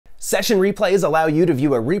Session replays allow you to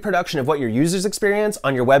view a reproduction of what your users experience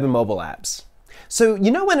on your web and mobile apps. So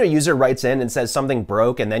you know when a user writes in and says something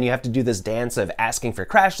broke and then you have to do this dance of asking for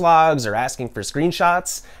crash logs or asking for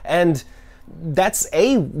screenshots? And that's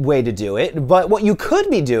a way to do it, but what you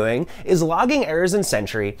could be doing is logging errors in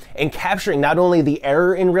Sentry and capturing not only the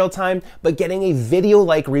error in real time, but getting a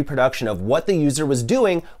video-like reproduction of what the user was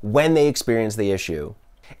doing when they experienced the issue.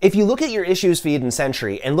 If you look at your issues feed in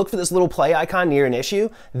Sentry and look for this little play icon near an issue,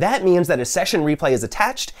 that means that a session replay is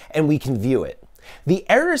attached and we can view it. The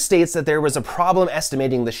error states that there was a problem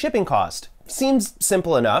estimating the shipping cost. Seems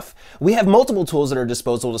simple enough. We have multiple tools at our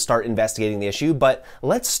disposal to start investigating the issue, but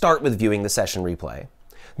let's start with viewing the session replay.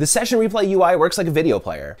 The session replay UI works like a video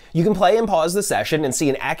player. You can play and pause the session and see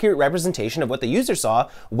an accurate representation of what the user saw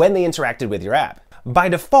when they interacted with your app. By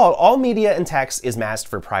default, all media and text is masked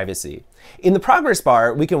for privacy. In the progress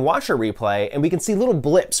bar, we can watch our replay and we can see little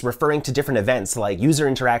blips referring to different events like user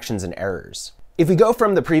interactions and errors. If we go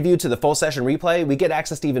from the preview to the full session replay, we get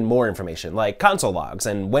access to even more information, like console logs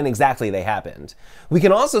and when exactly they happened. We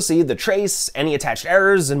can also see the trace, any attached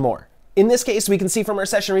errors, and more. In this case, we can see from our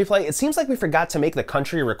session replay, it seems like we forgot to make the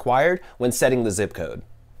country required when setting the zip code.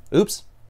 Oops.